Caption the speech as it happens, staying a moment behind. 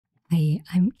Hi,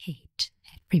 I'm Kate.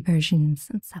 Every versions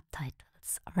and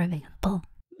subtitles are available.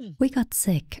 We got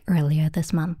sick earlier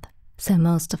this month, so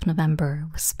most of November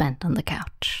was spent on the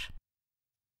couch.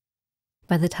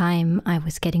 By the time I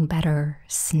was getting better,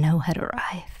 snow had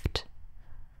arrived.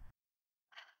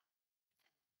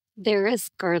 There is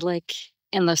garlic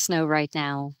in the snow right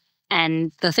now.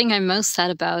 And the thing I'm most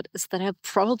sad about is that I'll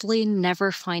probably never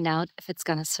find out if it's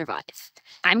gonna survive.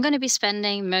 I'm gonna be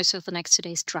spending most of the next 2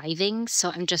 days driving,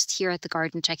 so I'm just here at the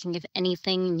garden checking if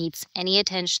anything needs any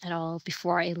attention at all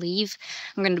before I leave.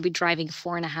 I'm gonna be driving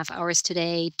 4.5 hours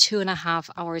today, 2.5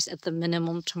 hours at the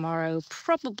minimum tomorrow,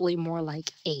 probably more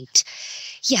like 8.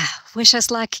 Yeah, wish us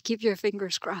luck, keep your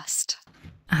fingers crossed.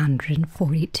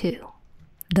 142.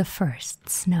 The first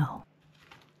snow.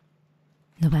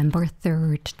 November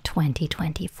 3rd,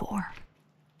 2024.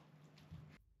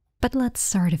 But let's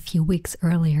start a few weeks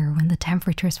earlier when the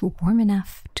temperatures were warm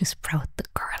enough to sprout the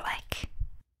garlic.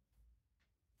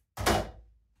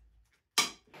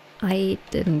 I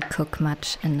didn't cook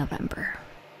much in November.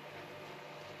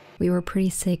 We were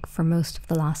pretty sick for most of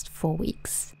the last 4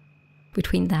 weeks.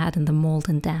 Between that and the mold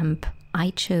and damp, I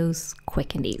chose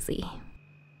quick and easy.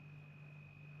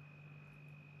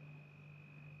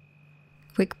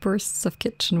 Quick bursts of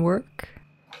kitchen work,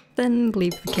 then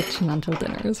leave the kitchen until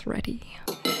dinner is ready.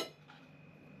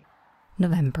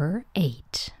 November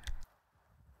 8.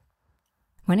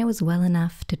 When it was well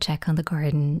enough to check on the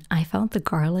garden, I found the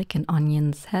garlic and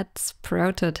onions had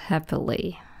sprouted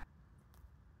happily.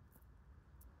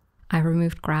 I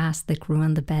removed grass that grew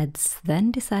on the beds,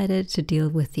 then decided to deal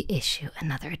with the issue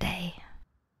another day.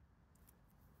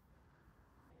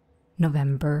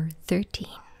 November 13.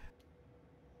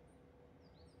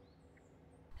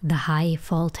 The high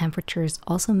fall temperatures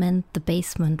also meant the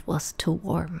basement was too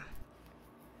warm.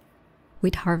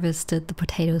 We'd harvested the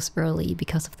potatoes early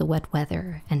because of the wet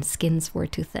weather and skins were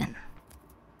too thin.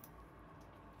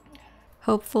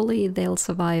 Hopefully they'll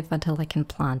survive until I can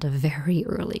plant a very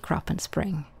early crop in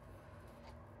spring.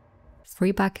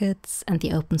 3 buckets and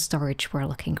the open storage were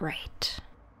looking great.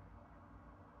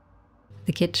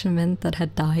 The kitchen vent that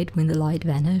had died when the light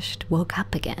vanished woke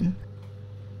up again.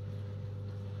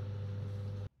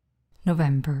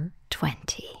 November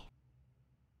 20.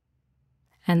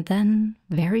 And then,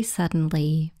 very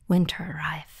suddenly, winter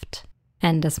arrived.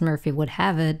 And as Murphy would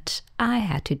have it, I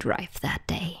had to drive that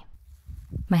day.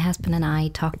 My husband and I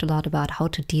talked a lot about how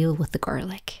to deal with the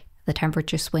garlic. The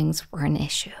temperature swings were an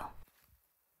issue.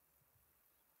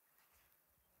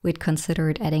 We'd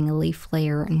considered adding a leaf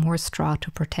layer and more straw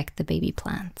to protect the baby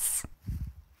plants.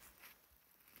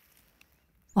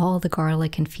 All the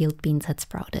garlic and field beans had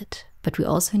sprouted, but we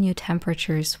also knew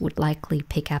temperatures would likely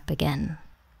pick up again.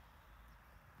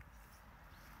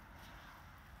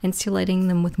 Insulating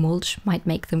them with mulch might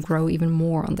make them grow even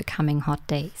more on the coming hot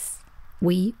days.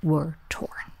 We were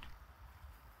torn.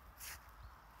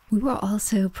 We were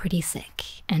also pretty sick,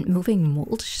 and moving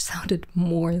mulch sounded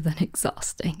more than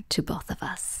exhausting to both of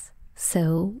us,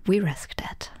 so we risked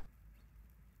it.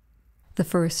 The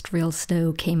first real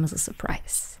snow came as a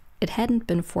surprise. It hadn't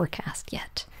been forecast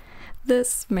yet.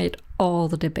 This made all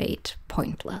the debate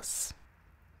pointless.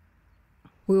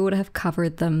 We would have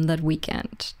covered them that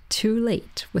weekend, too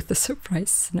late with the surprise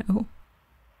snow.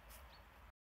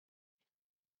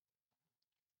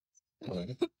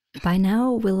 By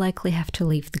now, we'll likely have to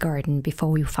leave the garden before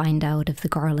we find out if the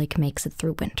garlic makes it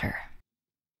through winter.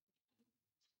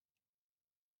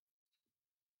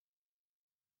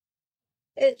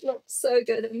 It looks so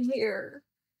good in here.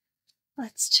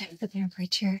 Let's check the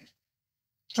temperature.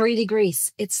 3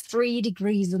 degrees. It's 3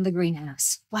 degrees in the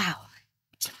greenhouse. Wow.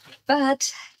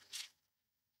 But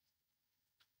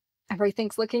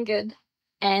everything's looking good.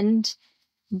 And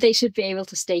they should be able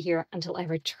to stay here until I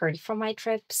return from my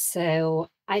trip. So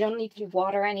I don't need to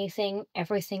water anything.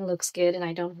 Everything looks good and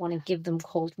I don't want to give them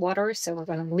cold water. So we're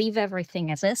going to leave everything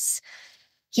as is.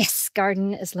 Yes,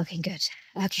 garden is looking good.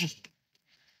 Okay.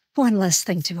 One less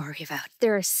thing to worry about.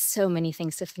 There are so many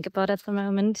things to think about at the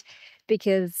moment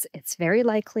because it's very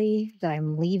likely that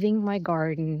I'm leaving my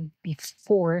garden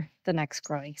before the next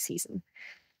growing season.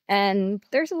 And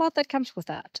there's a lot that comes with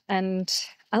that. And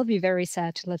I'll be very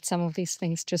sad to let some of these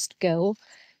things just go.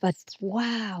 But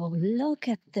wow, look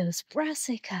at those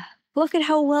brassica. Look at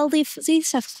how well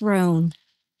these have grown.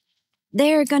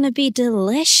 They're gonna be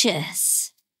delicious.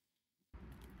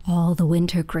 All the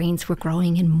winter grains were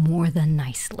growing in more than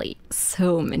nicely.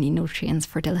 So many nutrients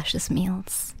for delicious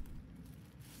meals.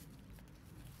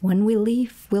 When we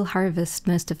leave, we'll harvest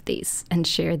most of these and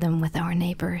share them with our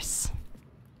neighbors.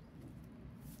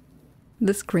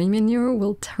 This green manure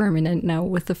will terminate now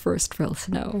with the first real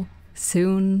snow.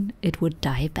 Soon it would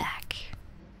die back.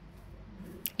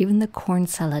 Even the corn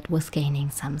salad was gaining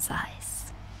some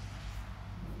size.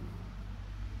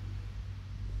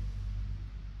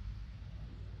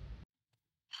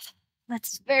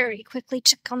 Let's very quickly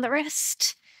check on the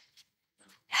rest.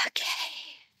 Okay.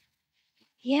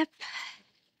 Yep.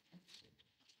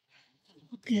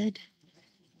 Good.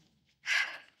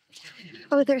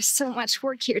 Oh, there's so much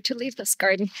work here to leave this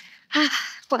garden.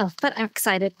 Well, but I'm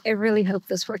excited. I really hope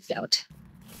this worked out.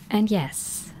 And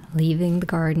yes, leaving the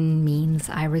garden means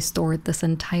I restored this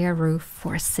entire roof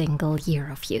for a single year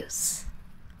of use.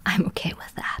 I'm okay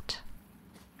with that.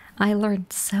 I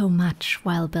learned so much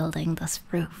while building this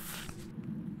roof.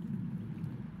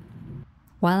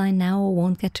 While I now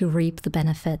won't get to reap the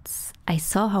benefits, I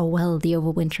saw how well the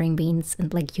overwintering beans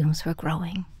and legumes were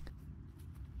growing.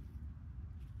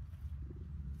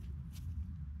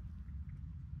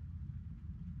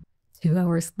 Two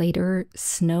hours later,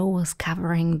 snow was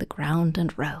covering the ground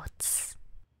and roads.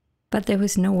 But there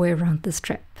was no way around this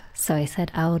trip, so I set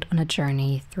out on a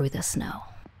journey through the snow.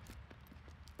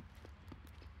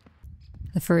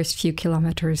 The first few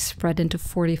kilometers spread into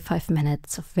 45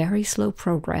 minutes of very slow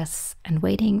progress and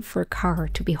waiting for a car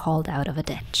to be hauled out of a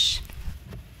ditch.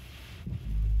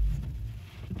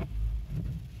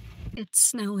 It's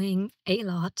snowing a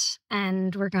lot,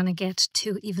 and we're gonna get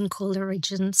to even colder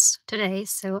regions today,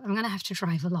 so I'm gonna have to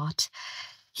drive a lot.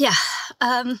 Yeah,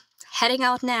 heading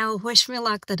out now. Wish me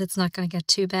luck that it's not gonna get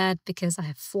too bad, because I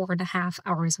have 4.5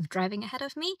 hours of driving ahead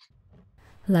of me.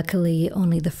 Luckily,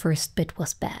 only the first bit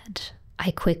was bad.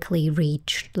 I quickly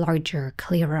reached larger,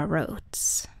 clearer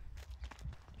roads.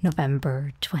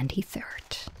 November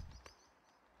 23rd.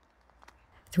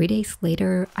 3 days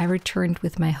later, I returned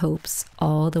with my hopes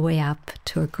all the way up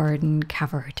to a garden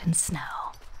covered in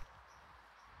snow.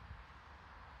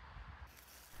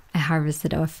 I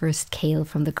harvested our first kale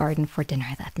from the garden for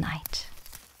dinner that night.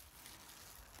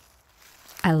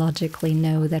 I logically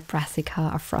know that brassica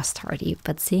are frost hardy,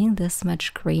 but seeing this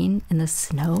much green in the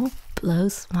snow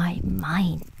blows my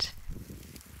mind.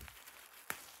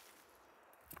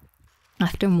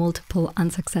 After multiple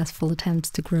unsuccessful attempts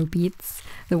to grow beets,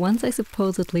 the ones I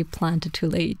supposedly planted too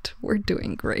late were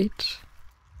doing great.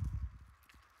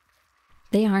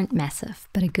 They aren't massive,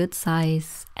 but a good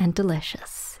size and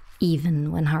delicious,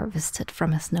 even when harvested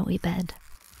from a snowy bed.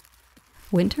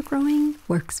 Winter growing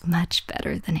works much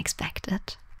better than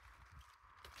expected.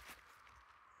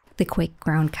 The quick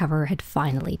ground cover had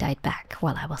finally died back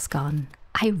while I was gone.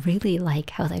 I really like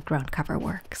how that ground cover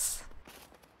works.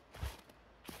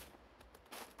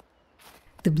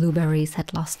 The blueberries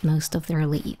had lost most of their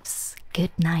leaves. Good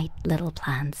night, little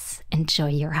plants. Enjoy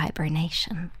your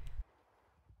hibernation.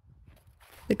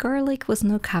 The garlic was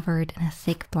now covered in a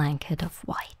thick blanket of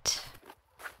white.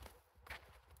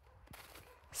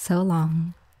 So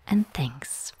long, and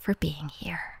thanks for being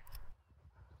here.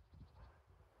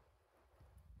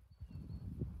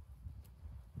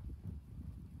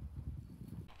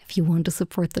 If you want to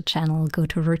support the channel, go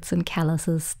to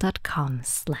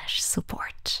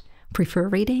rootsandcalluses.com/support. Prefer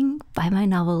reading? Buy my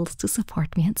novels to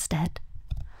support me instead.